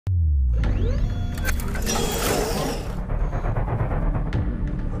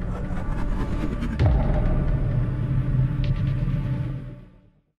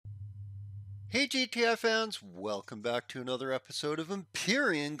GTI fans, welcome back to another episode of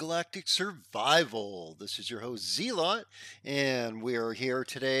Empyrion Galactic Survival. This is your host Zealot, and we are here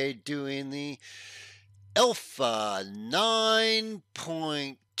today doing the Alpha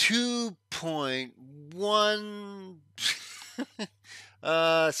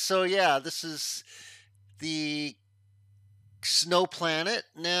 9.2.1. So yeah, this is the snow planet.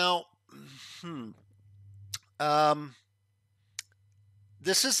 Now,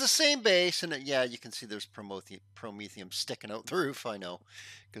 this is the same base, and yeah, you can see there's promethium sticking out the roof, I know,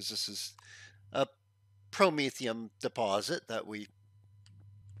 because this is a promethium deposit that we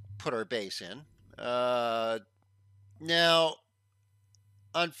put our base in. Now,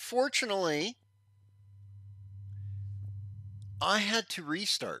 unfortunately, I had to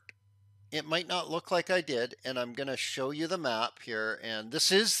restart. It might not look like I did, and I'm going to show you the map here, and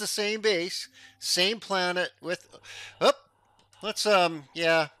this is the same base, same planet with... Oh, let's,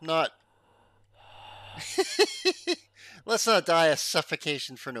 yeah, not... Let's not die of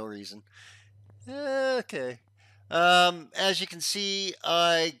suffocation for no reason. Okay. As you can see,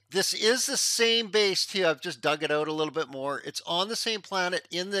 this is the same base too. I've just dug it out a little bit more. It's on the same planet,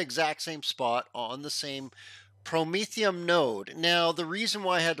 in the exact same spot, on the same promethium node. Now, the reason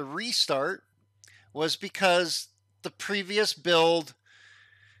why I had to restart was because the previous build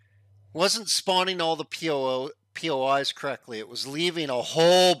wasn't spawning all the POIs correctly. It was leaving a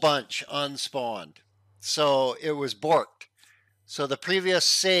whole bunch unspawned. So it was borked. So the previous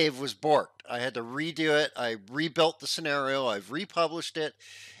save was borked. I had to redo it. I rebuilt the scenario. I've republished it.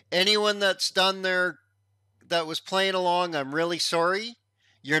 Anyone that's done there that was playing along, I'm really sorry.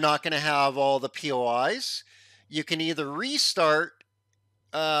 You're not going to have all the POIs. You can either restart,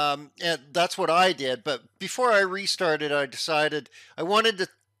 and that's what I did. But before I restarted, I decided I wanted to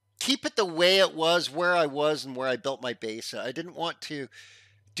keep it the way it was, where I was and where I built my base. I didn't want to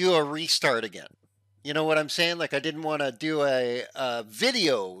do a restart again. You know what I'm saying? Like, I didn't want to do a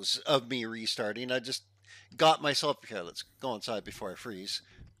videos of me restarting. I just got myself... Here, let's go inside before I freeze.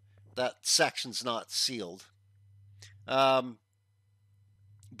 That section's not sealed.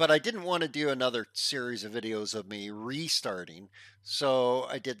 But I didn't want to do another series of videos of me restarting. So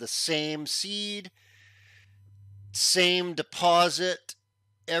I did the same seed, same deposit,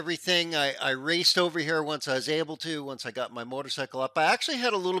 everything. I raced over here once I was able to, once I got my motorcycle up. I actually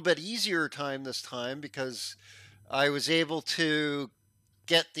had a little bit easier time this time because I was able to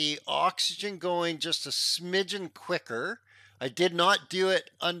get the oxygen going just a smidgen quicker. I did not do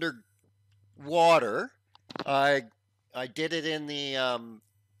it underwater. I did it in the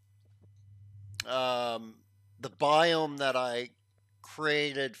biome that I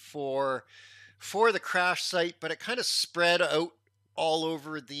created for the crash site, but it kind of spread out all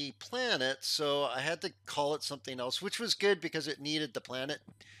over the planet, so I had to call it something else, which was good because it needed... the planet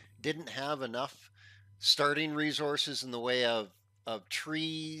didn't have enough starting resources in the way of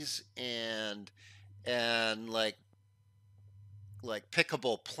trees and like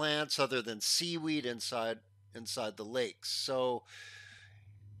pickable plants other than seaweed inside the lakes. So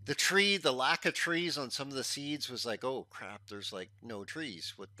the lack of trees on some of the seeds was like, oh crap, there's like no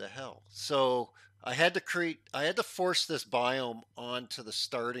trees. What the hell? So I had to force this biome onto the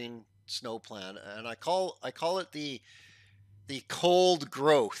starting snow planet, and I call it the cold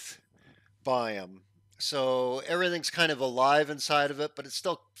growth biome. So everything's kind of alive inside of it, but it's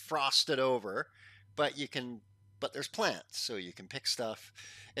still frosted over. But there's plants, so you can pick stuff.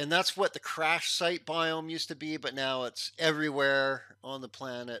 And that's what the crash site biome used to be, but now it's everywhere on the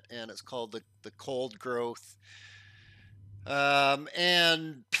planet, and it's called the cold growth.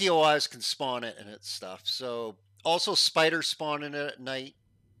 And POIs can spawn it and its stuff. So also spiders spawn in it at night.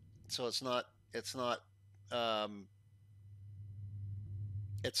 So it's not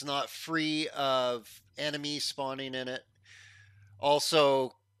free of enemies spawning in it.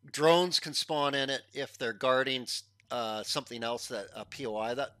 Also, drones can spawn in it if they're guarding something else, that a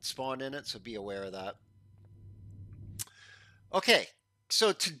POI that spawned in it. So be aware of that. Okay,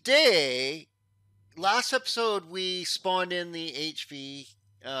 so today, last episode we spawned in the HV.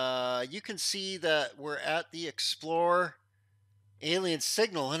 You can see that we're at the Explore alien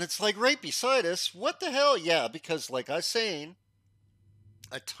signal, and it's like right beside us. What the hell? Yeah, because like I was saying,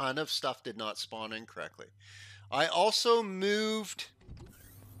 a ton of stuff did not spawn in correctly. I also moved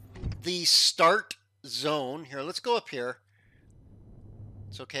the start zone. Here, let's go up here.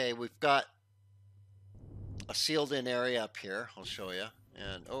 It's okay. We've got a sealed in area up here. I'll show you.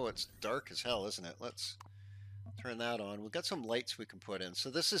 And oh, it's dark as hell, isn't it? Let's turn that on. We've got some lights we can put in. So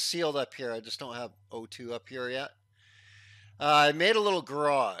this is sealed up here. I just don't have O2 up here yet. I made a little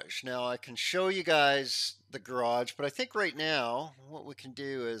garage. Now I can show you guys the garage, but I think right now what we can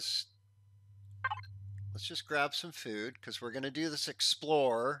do is let's just grab some food because we're going to do this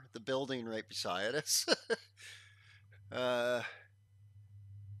explore the building right beside us. uh,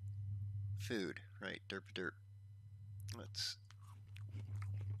 food, right? Derp derp. Let's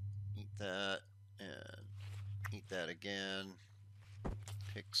eat that and eat that again.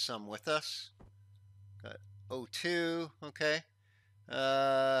 Take some with us. Got O2, okay.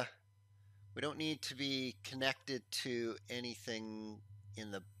 We don't need to be connected to anything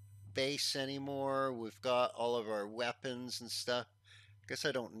in the base anymore. We've got all of our weapons and stuff. I guess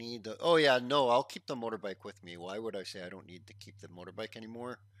I don't need the. Oh yeah, no, I'll keep the motorbike with me. Why would I say I don't need to keep the motorbike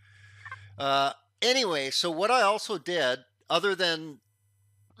anymore? Uh, anyway, so what I also did, other than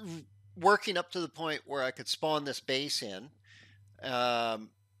working up to the point where I could spawn this base in,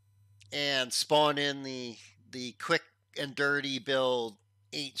 um, and spawn in the quick and dirty build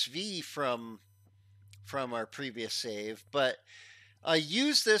HV from our previous save, but I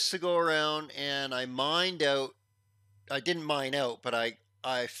used this to go around and I mined out. I didn't mine out, but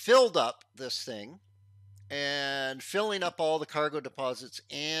I filled up this thing, and filling up all the cargo deposits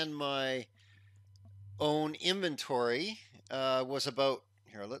and my own inventory was about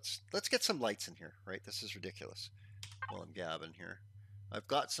here. Let's get some lights in here. Right, this is ridiculous. While I'm gabbing here, I've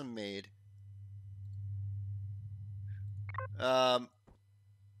got some made. Um,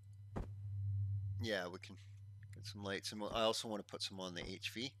 yeah, we can get some lights, and I also want to put some on the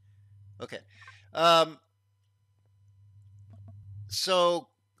HV. Okay. So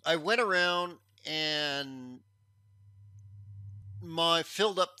I went around and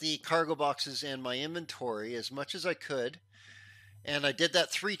filled up the cargo boxes and my inventory as much as I could, and I did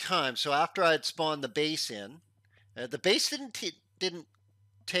that 3 times. So after I had spawned the base in, the base didn't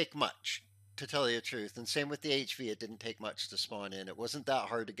take much, to tell you the truth, and same with the HV. It didn't take much to spawn in. It wasn't that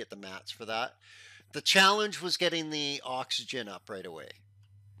hard to get the mats for that. The challenge was getting the oxygen up right away.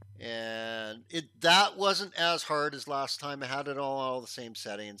 And that wasn't as hard as last time. I had it all the same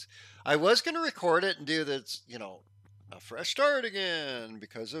settings. I was going to record it and do this, a fresh start again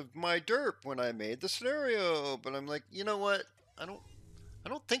because of my derp when I made the scenario. But I'm like, you know what? I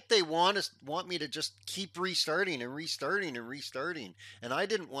don't think they want me to just keep restarting and restarting and restarting, and I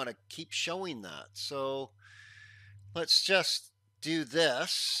didn't want to keep showing that. So let's just do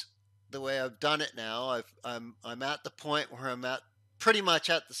this the way I've done it now. I'm at the point where I'm at pretty much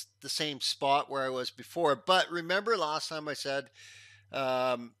at the same spot where I was before. But remember last time I said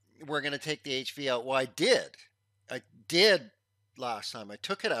we're going to take the HV out? Well, I did. I did last time. I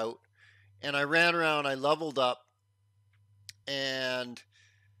took it out and I ran around. I leveled up and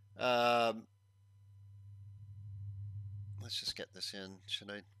let's just get this in. Should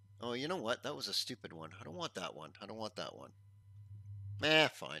I? Oh, you know what? That was a stupid one. I don't want that one. I don't want that one.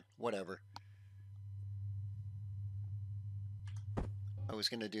 Fine. Whatever. I was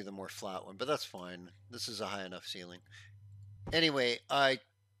going to do the more flat one, but that's fine. This is a high enough ceiling. Anyway, I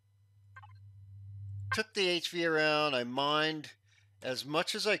took the HV around. I mined as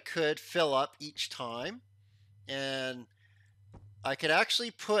much as I could fill up each time. And I could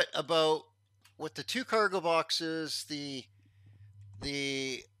actually put about, with the 2 cargo boxes, the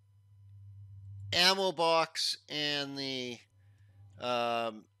ammo box and the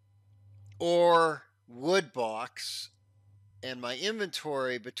ore wood box and my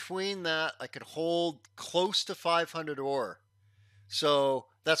inventory, between that I could hold close to 500 ore. So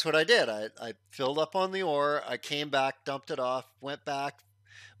that's what I did. I filled up on the ore, I came back, dumped it off, went back,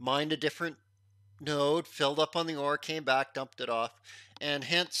 mined a different node, filled up on the ore, came back, dumped it off, and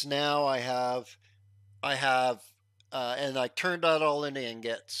hence now I have and I turned that all into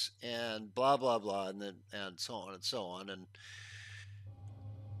ingots and blah blah blah, and then and so on and so on. And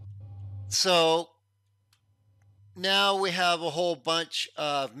so now we have a whole bunch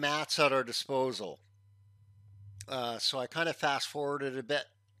of mats at our disposal. So I kind of fast forwarded a bit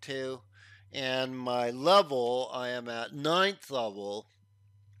too, and my level, I am at 9th level.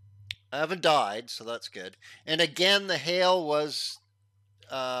 I haven't died, so that's good. And again, the hail was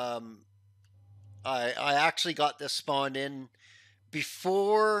I actually got this spawned in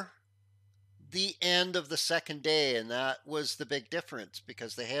before the end of the second day, and that was the big difference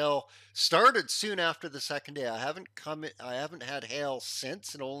because the hail started soon after the second day. I haven't had hail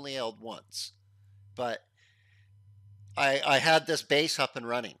since. It only hailed once, but I had this base up and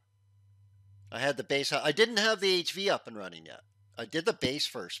running. I had the base. I didn't have the HV up and running yet. I did the base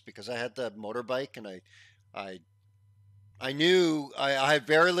first because I had the motorbike, and I knew I had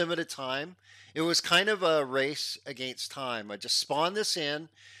very limited time. It was kind of a race against time. I just spawned this in,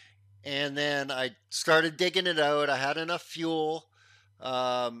 and then I started digging it out. I had enough fuel.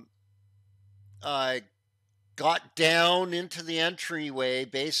 I got down into the entryway,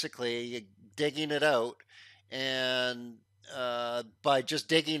 basically digging it out, and by just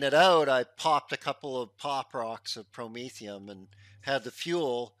digging it out, I popped a couple of pop rocks of promethium and had the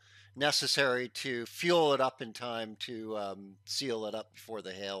fuel necessary to fuel it up in time to seal it up before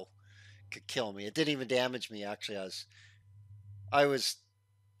the hail could kill me. It didn't even damage me actually. I was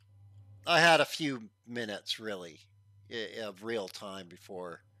I had a few minutes really of real time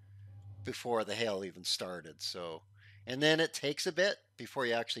before the hail even started. So, and then it takes a bit before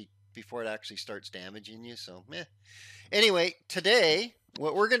it actually starts damaging you. So, meh. Anyway, today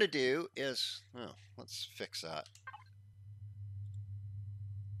what we're going to do is, well, let's fix that.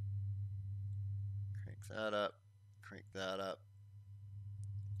 Crank that up. Crank that up.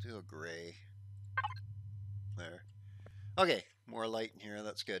 Do a gray. There. Okay, more light in here.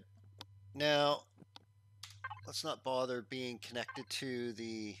 That's good. Now, let's not bother being connected to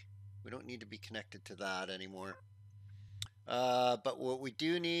the. We don't need to be connected to that anymore. But what we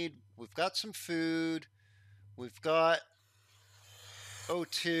do need, we've got some food. We've got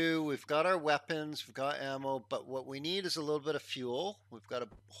O2. We've got our weapons. We've got ammo. But what we need is a little bit of fuel. We've got a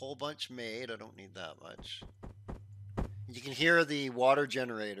whole bunch made. I don't need that much. You can hear the water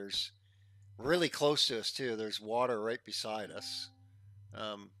generators really close to us too. There's water right beside us.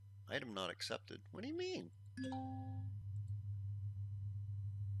 Item not accepted. What do you mean?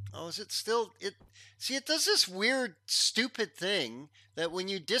 Oh, is it still it? See, it does this weird, stupid thing that when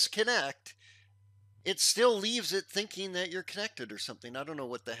you disconnect, it still leaves it thinking that you're connected or something. I don't know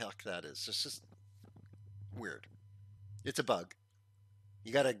what the heck that is. It's just weird. It's a bug.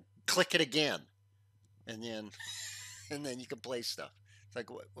 You got to click it again, and then and then you can play stuff. It's like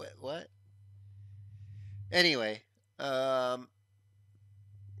what? Anyway, 10.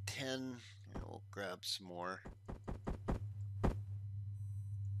 We'll grab some more.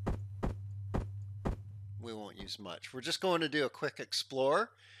 We won't use much. We're just going to do a quick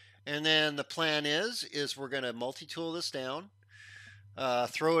explore, and then the plan is we're going to multi-tool this down,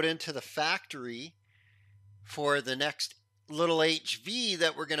 throw it into the factory for the next little HV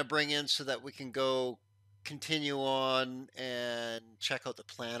that we're going to bring in so that we can go continue on and check out the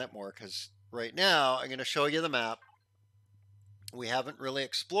planet more, because right now I'm going to show you the map. We haven't really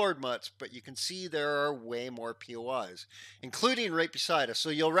explored much, but you can see there are way more POIs, including right beside us. So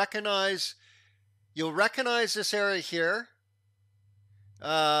you'll recognize this area here.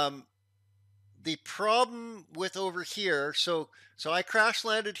 The problem with over here, so I crash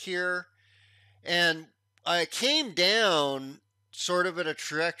landed here, and I came down sort of at a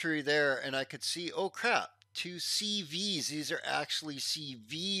trajectory there, and I could see, oh crap, 2 CVs. These are actually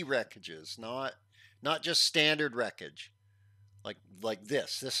CV wreckages, not just standard wreckage. Like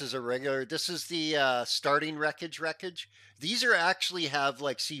this. This is a regular. This is the starting wreckage. These are actually have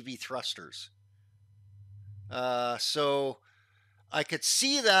like CV thrusters. So I could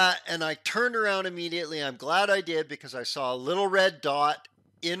see that, and I turned around immediately. I'm glad I did, because I saw a little red dot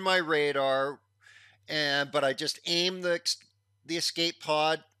in my radar, but I just aimed the escape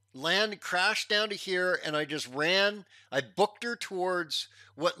pod, crashed down to here, and I just ran. I booked her towards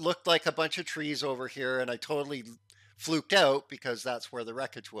what looked like a bunch of trees over here, and I totally fluked out because that's where the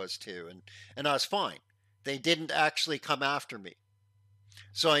wreckage was too, and I was fine. They didn't actually come after me.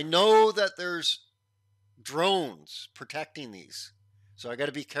 So I know that there's drones protecting these, so I got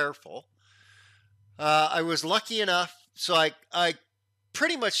to be careful. I was lucky enough, so I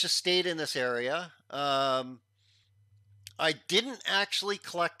pretty much just stayed in this area. I didn't actually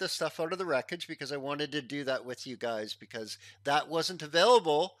collect the stuff out of the wreckage because I wanted to do that with you guys, because that wasn't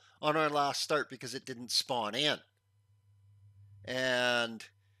available on our last start because it didn't spawn in. And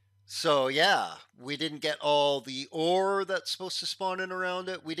so, yeah, we didn't get all the ore that's supposed to spawn in around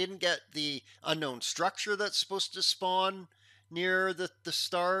it. We didn't get the unknown structure that's supposed to spawn near the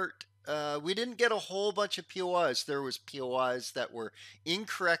start. We didn't get a whole bunch of POIs. There was POIs that were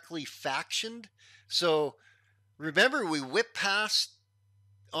incorrectly factioned. So remember, we whipped past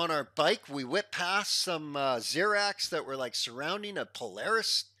on our bike. We whipped past some Xerax that were like surrounding a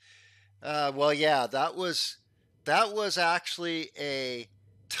Polaris. Well, yeah, that was actually a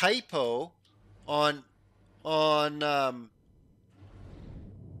typo on Elon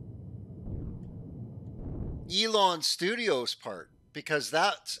Studios' part, because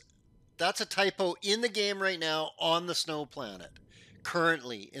that's a typo in the game right now on the snow planet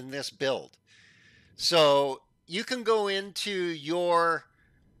currently in this build. So you can go into your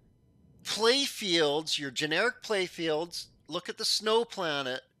play fields, your generic play fields, look at the snow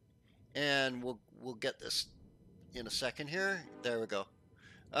planet, and we'll get this in a second here. There we go.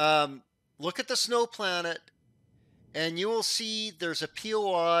 Look at the snow planet, and you will see there's a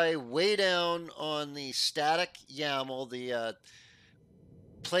POI way down on the static YAML, the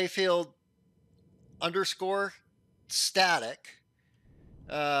playfield underscore static.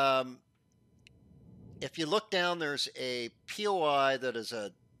 If you look down, there's a POI that is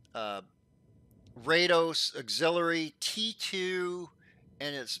a Rados Auxiliary T2,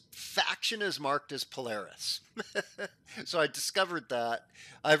 and its faction is marked as Polaris. So I discovered that.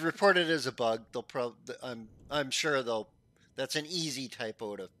 I've reported it as a bug. They'll probably, I'm sure that's an easy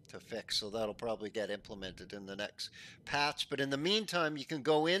typo to fix, so that'll probably get implemented in the next patch. But in the meantime, you can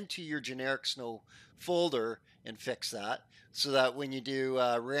go into your generic snow folder and fix that, so that when you do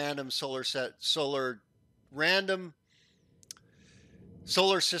random solar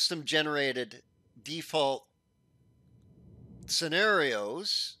system generated default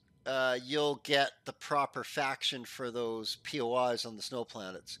scenarios, you'll get the proper faction for those POIs on the snow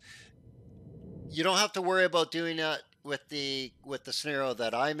planets. You don't have to worry about doing that with the scenario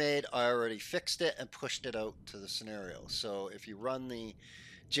that I made. I already fixed it and pushed it out to the scenario. So if you run the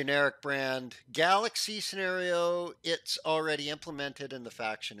generic brand Galaxy scenario, it's already implemented and the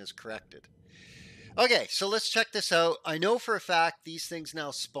faction is corrected. Okay, so let's check this out. I know for a fact these things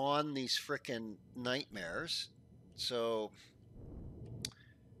now spawn these frickin' nightmares. So,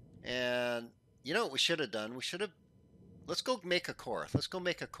 and you know what we should have done? We should have, let's go make a core. Let's go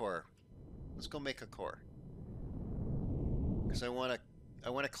make a core. Let's go make a core. Because I want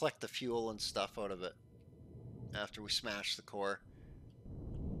to collect the fuel and stuff out of it after we smash the core.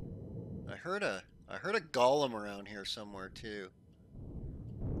 I heard a golem around here somewhere too.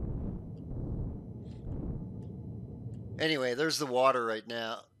 Anyway, there's the water right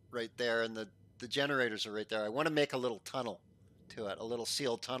now, right there, and the generators are right there. I want to make a little tunnel to it, a little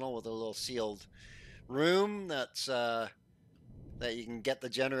sealed tunnel with a little sealed room that's that you can get the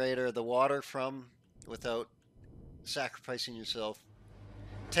generator, the water from without sacrificing yourself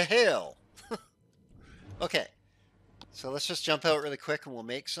to hell. Okay, so let's just jump out really quick and we'll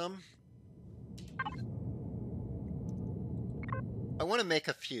make some. I want to make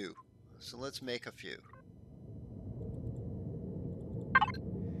a few, so let's make a few.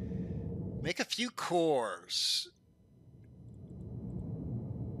 Make a few cores.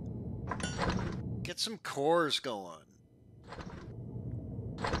 Get some cores going.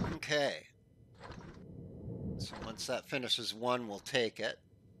 Okay. So once that finishes one, we'll take it.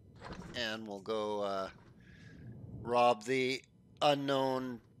 And we'll go rob the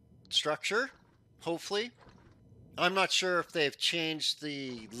unknown structure, hopefully. I'm not sure if they've changed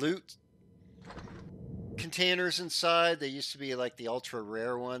the loot containers inside. They used to be like the ultra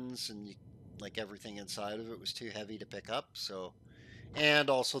rare ones, and like everything inside of it was too heavy to pick up, so, and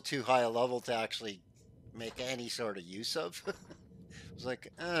also too high a level to actually make any sort of use of. I was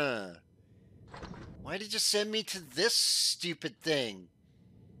like, why did you send me to this stupid thing?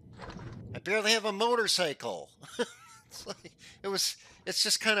 I barely have a motorcycle. It's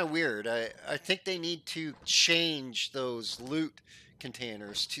just kind of weird. I think they need to change those loot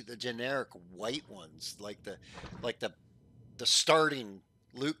containers to the generic white ones, like the starting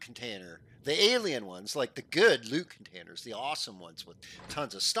loot container. The alien ones, like the good loot containers, the awesome ones with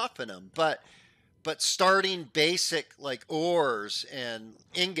tons of stuff in them, but starting basic like ores and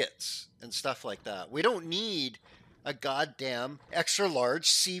ingots and stuff like that. We don't need a goddamn extra large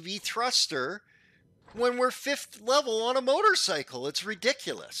CV thruster when we're 5th level on a motorcycle. It's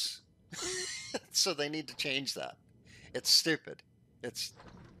ridiculous. So they need to change that. It's stupid. It's,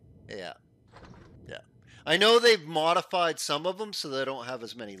 yeah. I know they've modified some of them so they don't have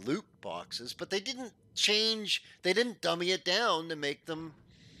as many loot boxes, but they didn't dummy it down to make them,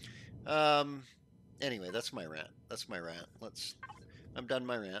 anyway, that's my rant. I'm done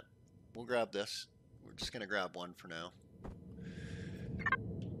my rant. We'll grab this. We're just going to grab one for now.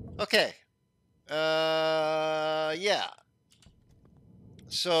 Okay. Yeah.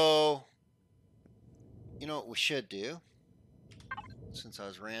 So, you know what we should do? Since I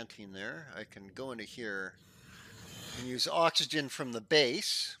was ranting there, I can go into here and use oxygen from the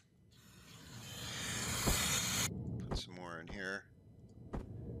base. Put some more in here.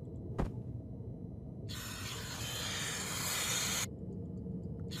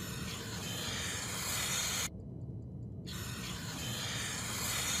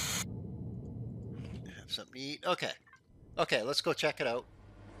 Have something to eat. Okay. Okay, let's go check it out.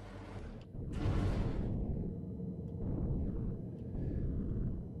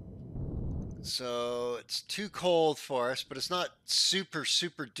 So it's too cold for us, but it's not super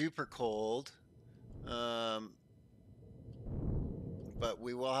duper cold. But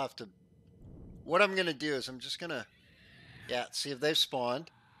we will have to, what I'm going to do is I'm just going to, yeah, see if they've spawned.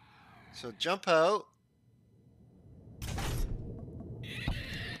 So jump out.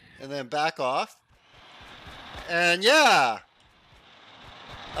 And then back off. And yeah.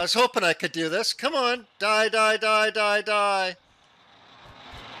 I was hoping I could do this. Come on. Die, die, die, die, die.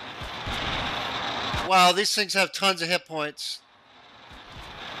 Wow, these things have tons of hit points.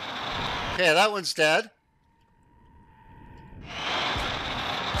 Okay, that one's dead.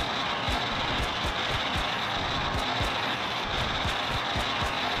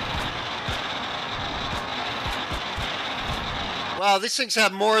 Wow, these things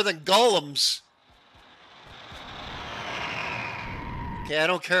have more than golems. Okay, I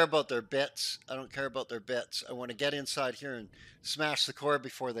don't care about their bits. I don't care about their bits. I want to get inside here and smash the core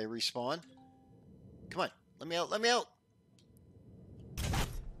before they respawn. Come on, let me out, let me out.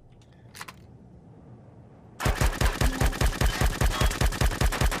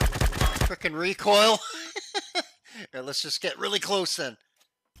 Frickin' recoil. Here, let's just get really close then.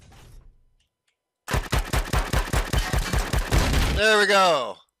 There we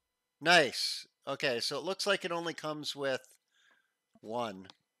go. Nice. Okay, so it looks like it only comes with one.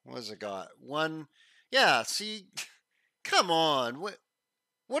 What has it got? One. Yeah, see, come on.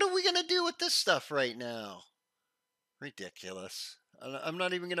 What are we going to do with this stuff right now? Ridiculous. I'm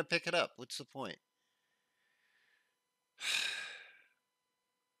not even going to pick it up. What's the point?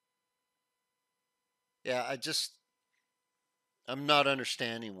 Yeah, I'm not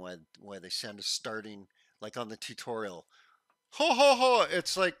understanding why they send us starting like on the tutorial. Ho ho ho!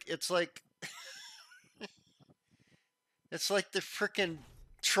 It's like it's like they're freaking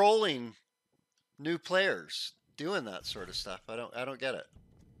trolling new players doing that sort of stuff. I don't get it.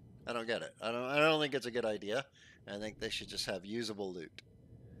 I don't get it. I don't think it's a good idea. I think they should just have usable loot.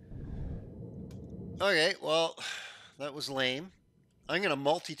 Okay, well, that was lame. I'm gonna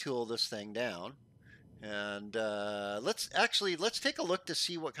multi-tool this thing down, and let's take a look to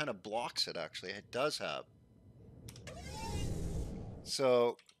see what kind of blocks it does have.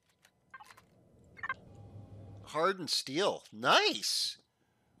 So, hardened steel, nice.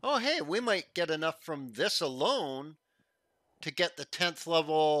 Oh, hey, we might get enough from this alone to get the 10th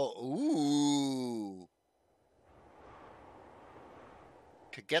level. Ooh.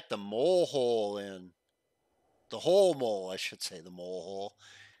 To get the mole hole in. The whole mole, I should say, the mole hole.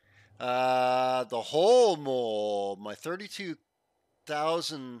 The whole mole, my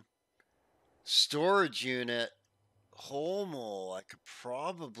 32,000 storage unit whole mole, I could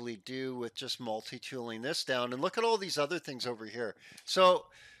probably do with just multi-tooling this down. And look at all these other things over here. So,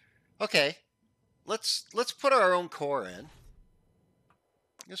 okay, let's put our own core in.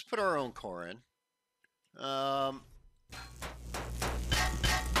 Let's put our own core in.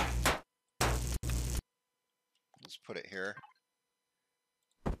 Let's put it here.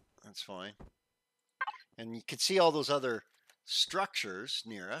 That's fine. And you can see all those other structures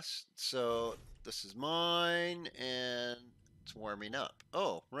near us. So this is mine, and it's warming up.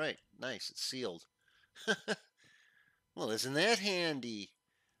 Oh, right. Nice. It's sealed. Well, isn't that handy?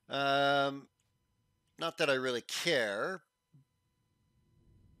 Not that I really care.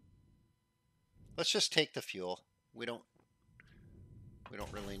 Let's just take the fuel. We don't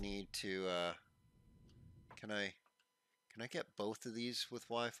really need to. Can I get both of these with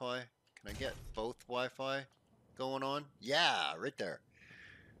Wi-Fi? Can I get both Wi-Fi going on? Yeah, right there.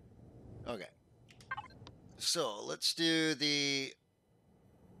 Okay. So let's do the.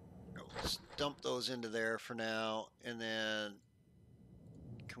 Let's dump those into there for now, and then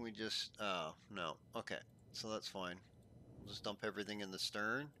can we just? Oh no. Okay. So that's fine. We'll just dump everything in the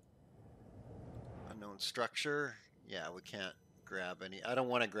stern. Unknown structure. Yeah, we can't grab any. I don't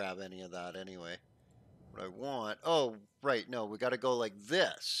want to grab any of that anyway. What I want. Oh, right. No, we got to go like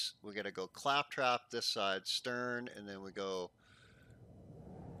this. We got to go claptrap this side, stern, and then we go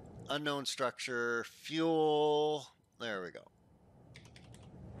unknown structure, fuel. There we go.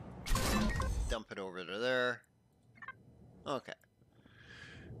 Dump it over to there. Okay.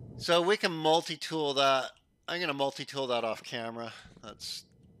 So we can multi-tool that. I'm going to multi-tool that off camera. That's.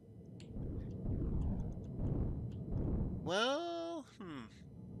 Well,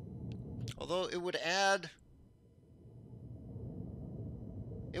 although it would add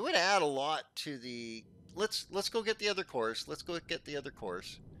a lot to the. Let's go get the other cores. Let's go get the other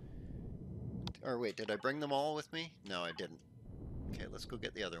cores. Or wait, did I bring them all with me? No, I didn't. Okay, let's go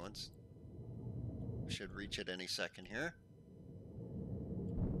get the other ones. Should reach it any second here.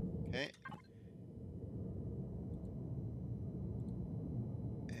 Okay.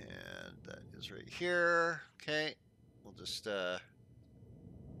 And that is right here. Okay. We'll just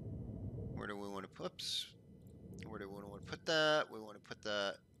where do we want to put? Oops. Where do we want to put that? We want to put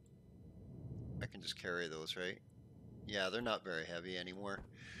that. I can just carry those, right? Yeah, they're not very heavy anymore.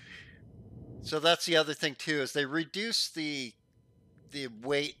 So that's the other thing too, is they reduce the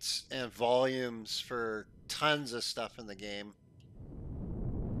weights and volumes for tons of stuff in the game.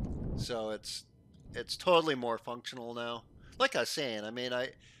 So it's totally more functional now. Like I was saying, I mean,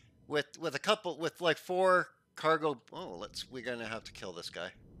 with a couple with like 4 cargo. Oh, we're gonna have to kill this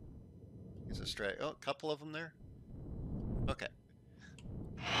guy. He's a stray. Oh, a couple of them there. Okay.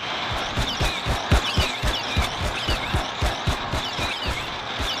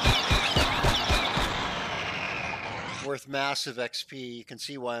 Worth massive XP. You can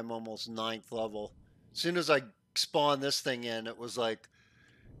see why I'm almost 9th level. As soon as I spawned this thing in, it was like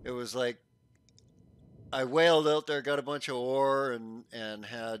I wailed out there, got a bunch of ore, and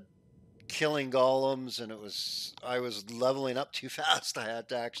had killing golems, and I was leveling up too fast. I had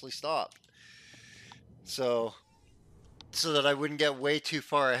to actually stop. So that I wouldn't get way too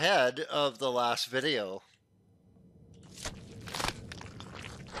far ahead of the last video.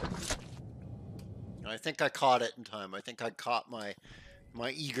 I think I caught it in time. I think I caught my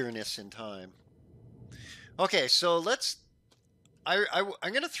eagerness in time. Okay, so I'm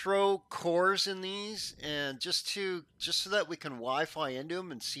gonna throw cores in these, and just so that we can Wi-Fi into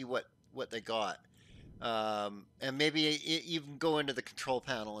them and see what they got, and maybe even go into the control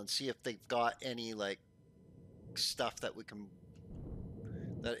panel and see if they've got any like stuff that we can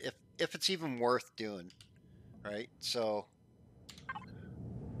if it's even worth doing, right? So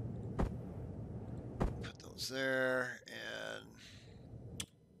put those there, and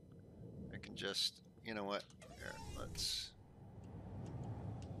I can just, you know what? Here, let's.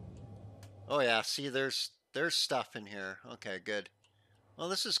 Oh yeah, see, there's stuff in here. Okay, good. Well,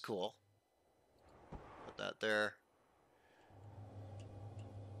 this is cool. Put that there.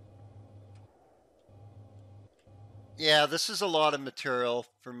 Yeah, this is a lot of material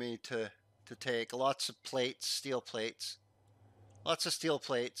for me to take. Lots of plates, steel plates. Lots of steel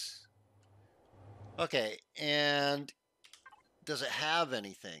plates. Okay, and does it have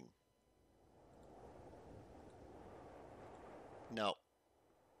anything? No.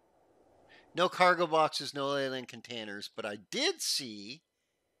 No cargo boxes, no alien containers, but I did see,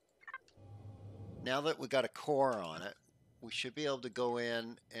 now that we got a core on it, we should be able to go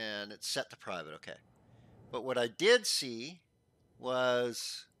in, and it's set to private, okay. But what I did see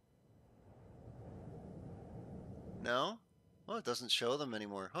was, no? Oh, it doesn't show them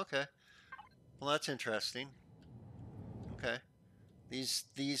anymore. Okay. Well, that's interesting. Okay.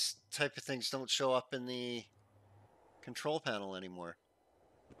 These type of things don't show up in the control panel anymore.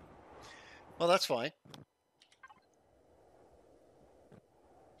 Well, that's fine.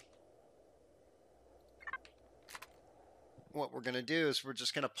 What we're going to do is we're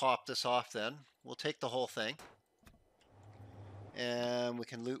just going to pop this off then. We'll take the whole thing. And we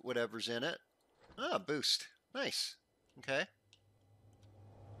can loot whatever's in it. Ah, boost. Nice. Okay.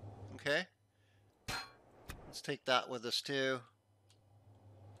 Okay. Let's take that with us too.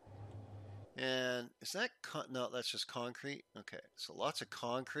 And is that no, that's just concrete. Okay, so lots of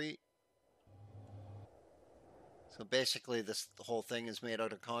concrete. So basically the whole thing is made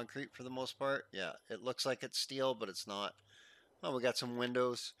out of concrete for the most part. Yeah, it looks like it's steel, but it's not. Oh, we got some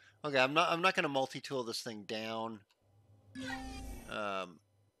windows. Okay, I'm not going to multi-tool this thing down.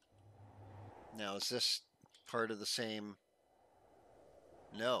 Now is this part of the same?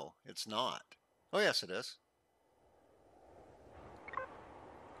 No, it's not. Oh yes, it is.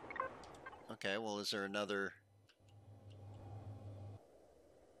 Okay, well, is there another?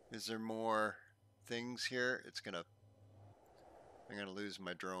 Is there more things here? I'm gonna lose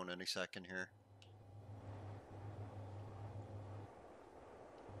my drone any second here.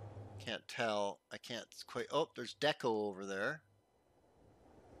 Can't tell. I can't quite. Oh, there's deco over there.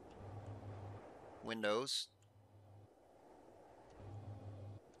 Windows.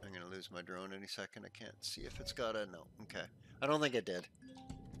 I'm gonna lose my drone any second. I can't see if it's got a no. Okay, I don't think it did.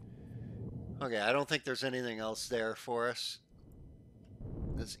 Okay, I don't think there's anything else there for us.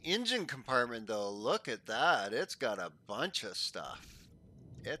 This engine compartment, though, look at that. It's got a bunch of stuff.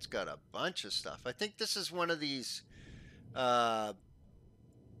 It's got a bunch of stuff. I think this is one of these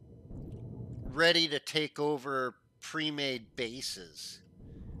ready to take over pre-made bases,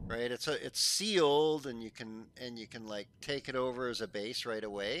 right? It's sealed, and you can like take it over as a base right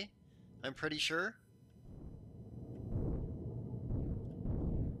away. I'm pretty sure.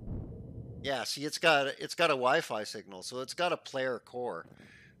 Yeah, see, it's got a Wi-Fi signal, so it's got a player core.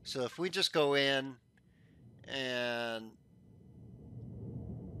 So if we just go in and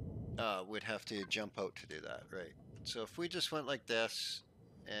we'd have to jump out to do that, right? So if we just went like this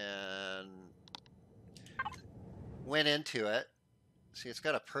and went into it, see, it's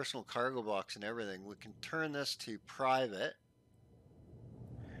got a personal cargo box and everything. We can turn this to private.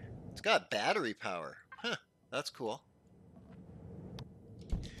 It's got battery power. Huh, that's cool.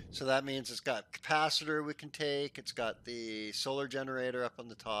 So that means it's got capacitor we can take. It's got the solar generator up on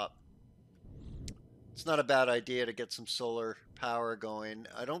the top. It's not a bad idea to get some solar power going.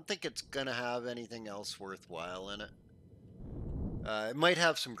 I don't think it's going to have anything else worthwhile in it. It might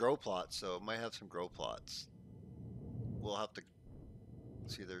have some grow plots, though. It might have some grow plots. We'll have to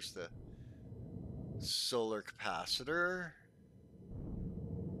see. There's the solar capacitor.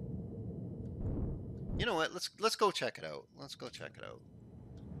 You know what? Let's go check it out. Let's go check it out.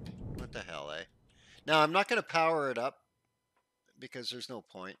 What the hell, eh? Now, I'm not going to power it up because there's no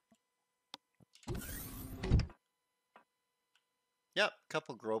point. Yep,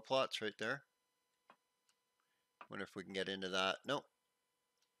 couple grow plots right there. Wonder if we can get into that. Nope.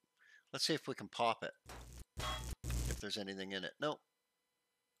 Let's see if we can pop it. If there's anything in it. Nope.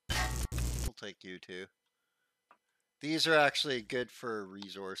 We'll take you too. These are actually good for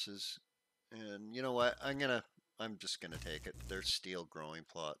resources. And you know what? I'm just gonna take it. They're steel growing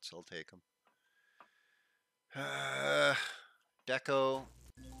plots. I'll take them. Deco.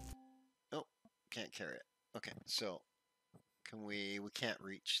 Oh, can't carry it. Okay, so can we can't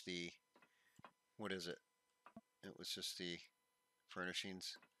reach the, what is it? It was just the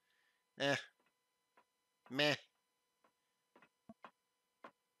furnishings. Meh.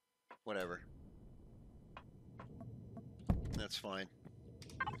 Whatever. That's fine.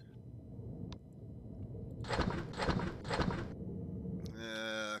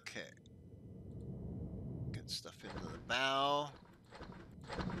 Okay. Get stuff into the bow.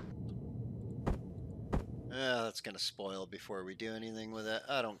 That's gonna spoil before we do anything with it.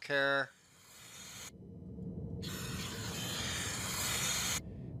 I don't care.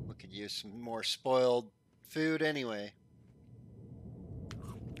 We could use some more spoiled food anyway.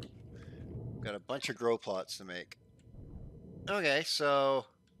 Got a bunch of grow plots to make. Okay, so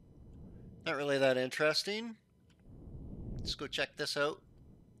not really that interesting. Let's go check this out.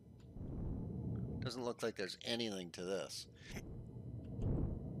 Doesn't look like there's anything to this.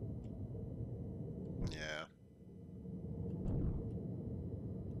 Yeah.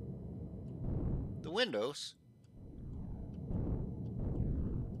 The windows.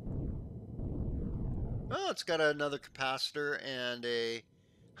 Oh, it's got another capacitor and a...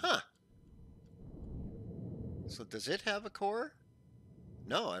 Huh. So does it have a core?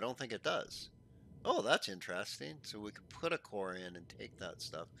 No, I don't think it does. Oh, that's interesting. So we could put a core in and take that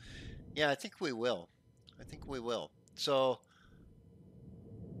stuff. Yeah, I think we will. I think we will. So,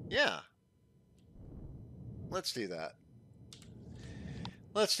 yeah. Let's do that.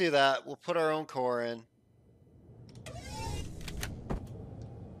 Let's do that. We'll put our own core in.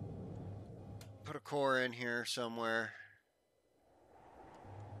 Put a core in here somewhere.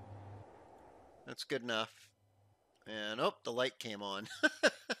 That's good enough. And, oh, the light came on.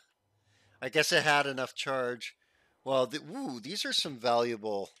 I guess it had enough charge. Well, ooh, these are some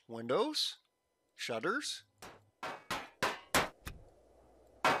valuable windows. Shutters.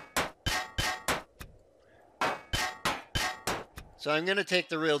 So I'm going to take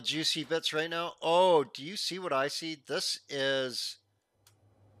the real juicy bits right now. Oh, do you see what I see? This is...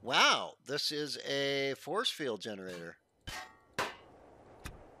 Wow, this is a force field generator.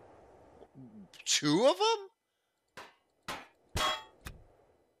 2 of them?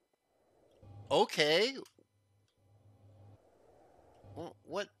 Okay.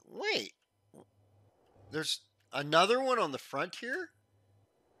 What? Wait. There's another one on the front here?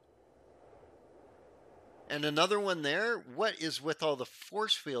 And another one there? What is with all the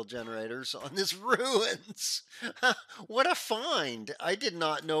force field generators on this ruins? What a find. I did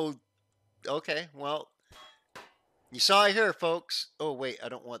not know. Okay, well, you saw it here, folks. Oh, wait, I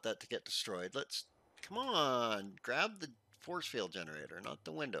don't want that to get destroyed. Let's, come on, grab the force field generator, not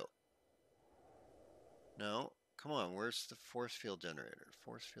the window. No, come on, where's the force field generator?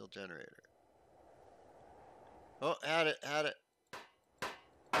 Force field generator. Oh, add it, add it.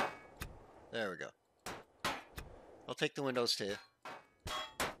 There we go. I'll take the windows too.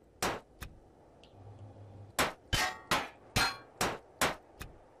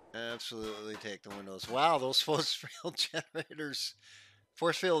 Absolutely take the windows. Wow, those force field generators,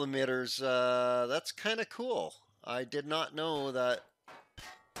 force field emitters, that's kind of cool. I did not know that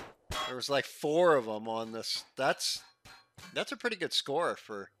there was like 4 of them on this. That's a pretty good score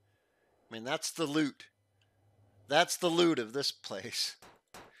for, I mean, that's the loot. That's the loot of this place.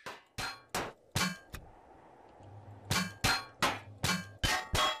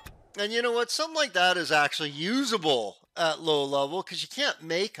 And you know what? Something like that is actually usable at low level because you can't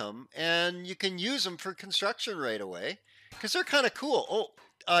make them, and you can use them for construction right away because they're kind of cool.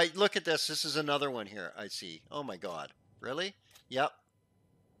 Oh, look at this. This is another one here I see. Oh my God. Really? Yep.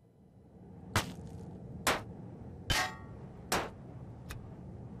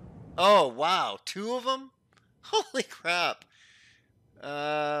 Oh, wow. 2 of them? Holy crap.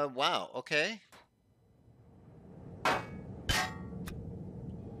 Wow. Okay.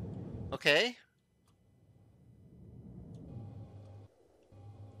 Okay.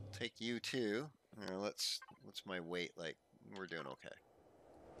 Take you too. What's my weight like? We're doing okay.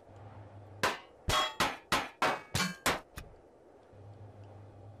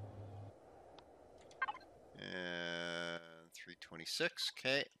 And 326.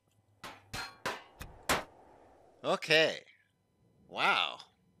 Okay. Okay. Wow.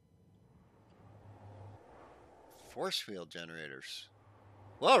 Force field generators.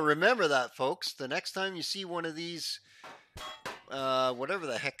 Well, remember that, folks. The next time you see one of these, whatever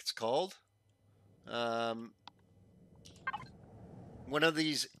the heck it's called, one of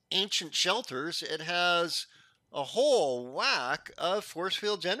these ancient shelters, it has a whole whack of force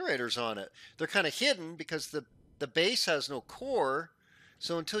field generators on it. They're kind of hidden because the base has no core.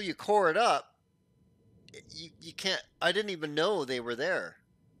 So until you core it up, you can't. I didn't even know they were there,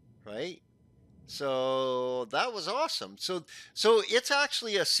 right? So that was awesome. So it's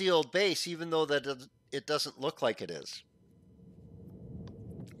actually a sealed base, even though it doesn't look like it is,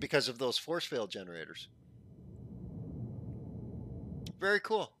 because of those force field generators. Very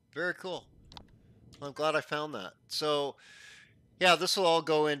cool. Very cool. Well, I'm glad I found that. So yeah, this will all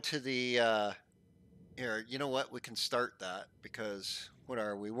go into the here. You know what? We can start that because what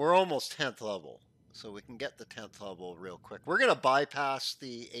are we? We're almost 10th level. So we can get the 10th level real quick. We're going to bypass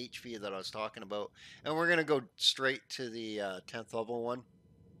the HV that I was talking about, and we're going to go straight to the 10th level one,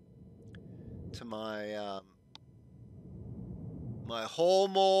 to my my whole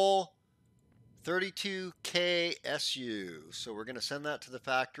mole 32K SU. So we're going to send that to the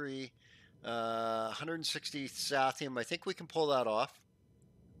factory. 160 Sathium. I think we can pull that off.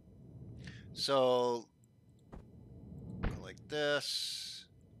 So like this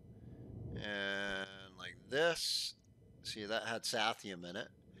and like this. See, that had Sathium in it.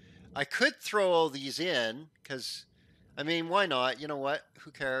 I could throw all these in because, I mean, why not? You know what?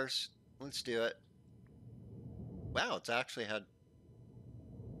 Who cares? Let's do it. Wow, it's actually had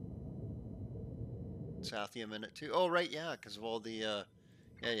Sathium in it too. Oh, right, yeah, because of all the,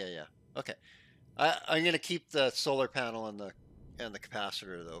 yeah. Okay, I'm gonna keep the solar panel and the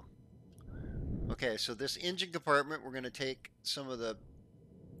capacitor though. Okay, so this engine compartment, we're gonna take some of the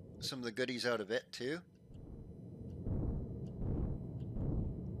goodies out of it too.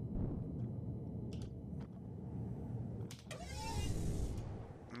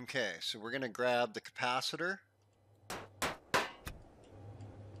 Okay, so we're gonna grab the capacitor.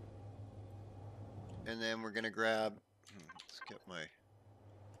 And then we're gonna grab, let's get my,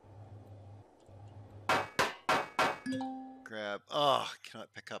 oh,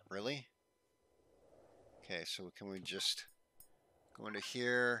 cannot pick up, really? Okay, so can we just go into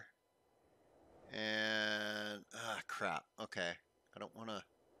here and, crap, okay. I don't wanna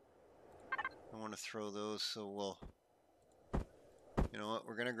throw those, so we'll, you know what,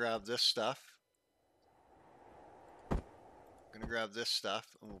 we're gonna grab this stuff. We're gonna grab this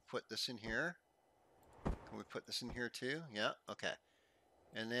stuff and we'll put this in here. Can we put this in here too? Yeah, okay.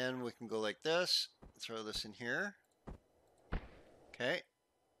 And then we can go like this, throw this in here. Okay.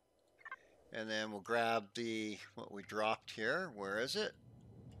 And then we'll grab what we dropped here. Where is it?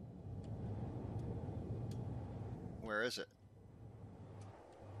 Where is it?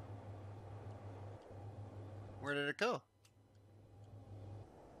 Where did it go?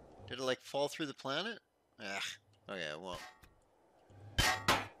 Did it like fall through the planet? Ah, okay, well.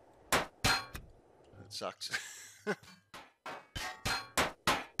 That sucks.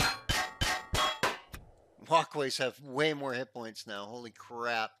 Walkways have way more hit points now. Holy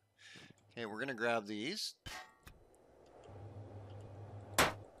crap. Okay, we're gonna grab these.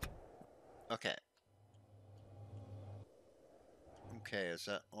 Okay. Okay, is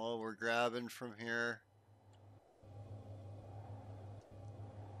that all we're grabbing from here?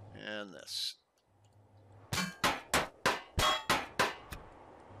 And this.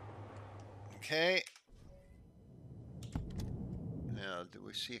 Okay. Now, do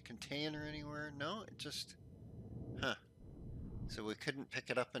we see a container anywhere? No, it just, huh. So we couldn't pick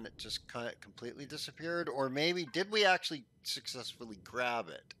it up and it just kind of completely disappeared? Or maybe, did we actually successfully grab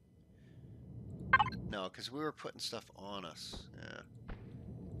it? No, because we were putting stuff on us. Yeah.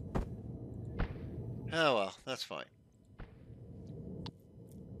 Oh well, that's fine.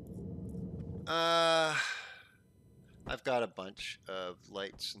 I've got a bunch of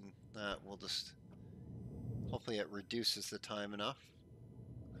lights and that will just, hopefully it reduces the time enough.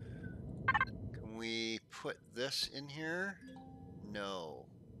 Can we put this in here? No.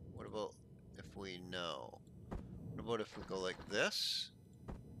 What about if we no? What about if we go like this?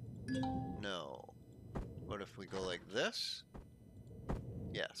 No. What if we go like this?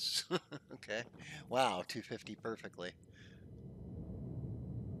 Yes. Okay. Wow, 250 perfectly.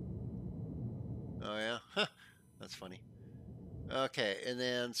 Oh yeah, huh. That's funny. Okay, and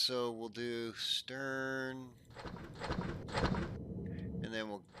then so we'll do stern, and then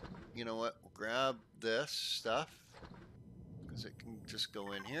we'll, you know what? We'll grab this stuff because it can just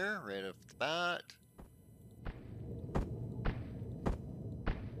go in here right off the bat.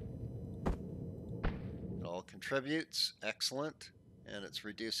 It all contributes, excellent, and it's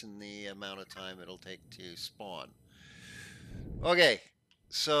reducing the amount of time it'll take to spawn. Okay,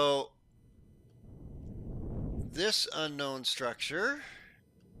 so this unknown structure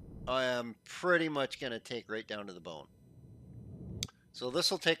I am pretty much going to take right down to the bone. So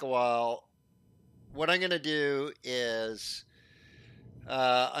this will take a while. What I'm going to do is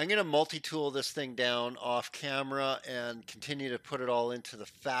I'm going to multi-tool this thing down off camera and continue to put it all into the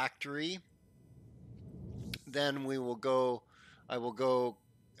factory. Then I will go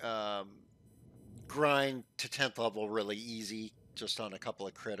grind to 10th level really easy, just on a couple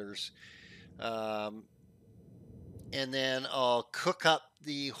of critters. And then I'll cook up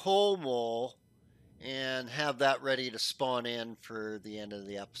the whole mole and have that ready to spawn in for the end of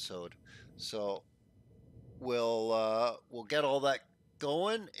the episode. So we'll get all that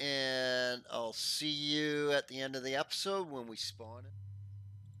going, and I'll see you at the end of the episode when we spawn it.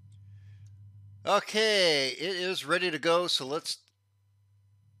 Okay, it is ready to go, so let's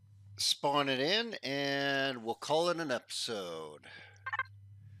spawn it in and we'll call it an episode.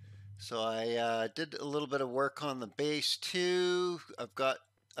 So I did a little bit of work on the base too. I've got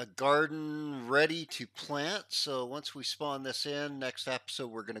a garden ready to plant. So once we spawn this in, next episode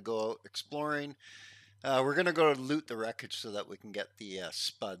we're going to go out exploring. We're going to go loot the wreckage so that we can get the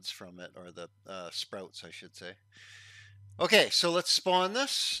spuds from it, or the sprouts, I should say. Okay, so let's spawn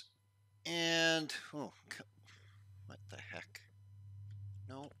this. And, oh, what the heck?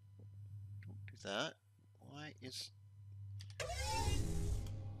 No, don't do that. Why is...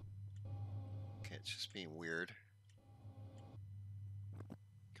 Okay, it's just being weird.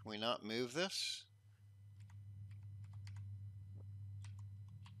 Can we not move this?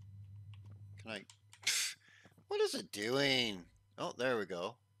 Can I... What is it doing? Oh, there we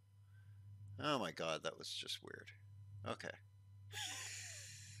go. Oh my god, that was just weird. Okay.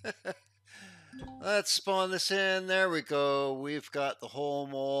 Let's spawn this in. There we go. We've got the whole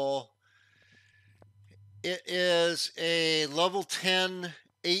mole. It is a level 10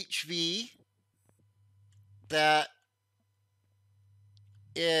 HV that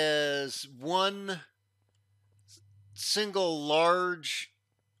is one single large,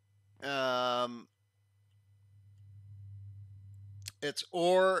 it's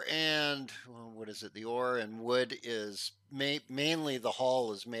ore and, well, what is it? The ore and wood is mainly, the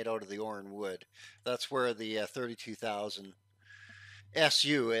hull is made out of the ore and wood. That's where the 32,000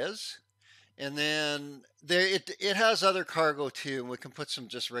 SU is. And then it has other cargo too, and we can put some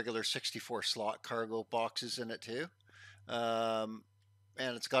just regular 64 slot cargo boxes in it too. And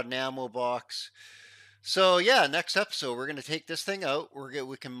it's got an ammo box. So yeah, next episode we're going to take this thing out.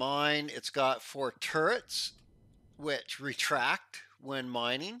 We can mine. It's got 4 turrets, which retract when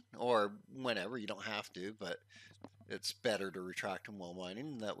mining, or whenever. You don't have to, but it's better to retract them while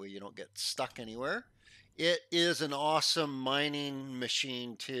mining. That way you don't get stuck anywhere. It is an awesome mining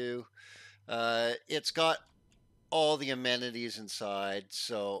machine too. It's got all the amenities inside,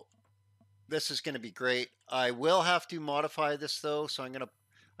 so this is going to be great. I will have to modify this though, so I got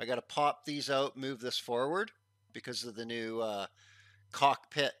to pop these out, move this forward because of the new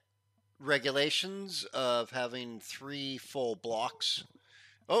cockpit regulations of having 3 full blocks.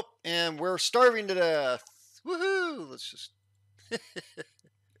 Oh, and we're starving to death. Woohoo! Let's just...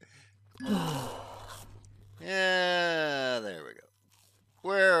 Yeah, there we go.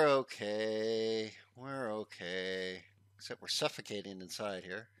 We're okay. We're okay. Except we're suffocating inside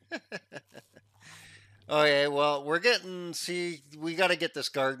here. Okay, well, we got to get this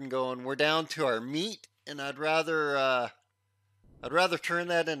garden going. We're down to our meat, and I'd rather turn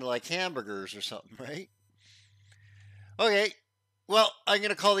that into like hamburgers or something, right? Okay, well, I'm going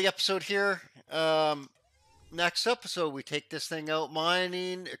to call the episode here. Next episode, we take this thing out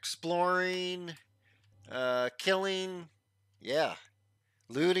mining, exploring, killing, yeah,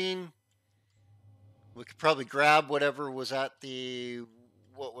 looting. We could probably grab whatever was at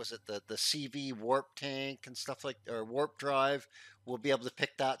what was it, the CV warp tank and stuff like, or warp drive. We'll be able to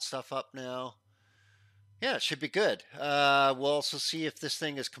pick that stuff up now. Yeah, it should be good. We'll also see if this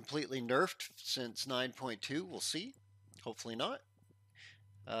thing is completely nerfed since 9.2. We'll see. Hopefully not.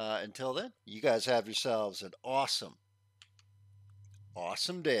 Until then, you guys have yourselves an awesome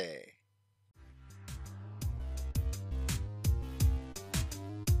day.